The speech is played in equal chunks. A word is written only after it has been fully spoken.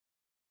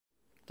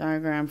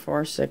Diagram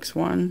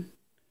 461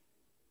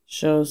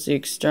 shows the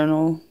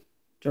external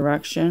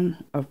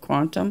direction of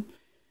quantum.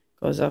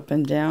 Goes up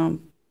and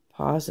down,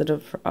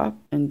 positive for up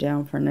and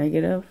down for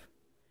negative.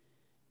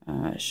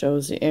 It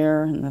shows the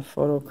air and the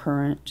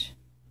photocurrent.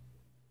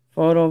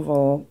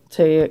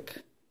 Photovoltaic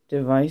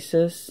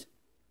devices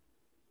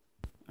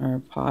are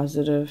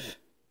positive.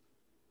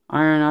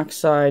 Iron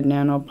oxide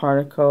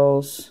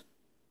nanoparticles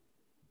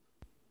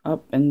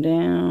up and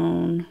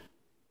down.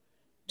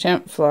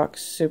 Temp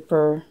flux,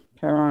 super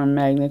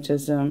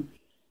paramagnetism,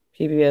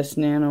 PBS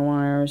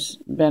nanowires,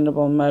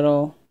 bendable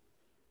metal,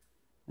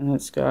 and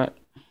it's got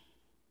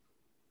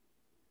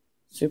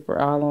super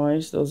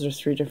alloys. Those are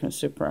 3 different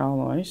super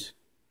alloys.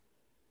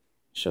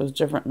 Shows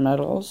different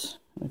metals.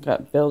 We've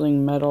got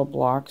building metal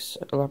blocks,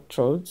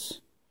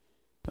 electrodes,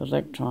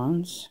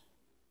 electrons,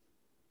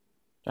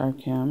 dark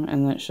chem,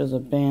 and that shows a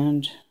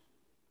band,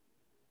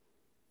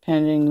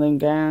 pending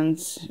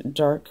ligands,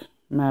 dark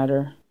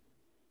matter.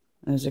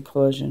 There's a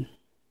collision.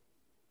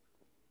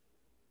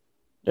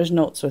 There's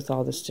notes with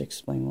all this to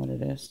explain what it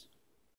is.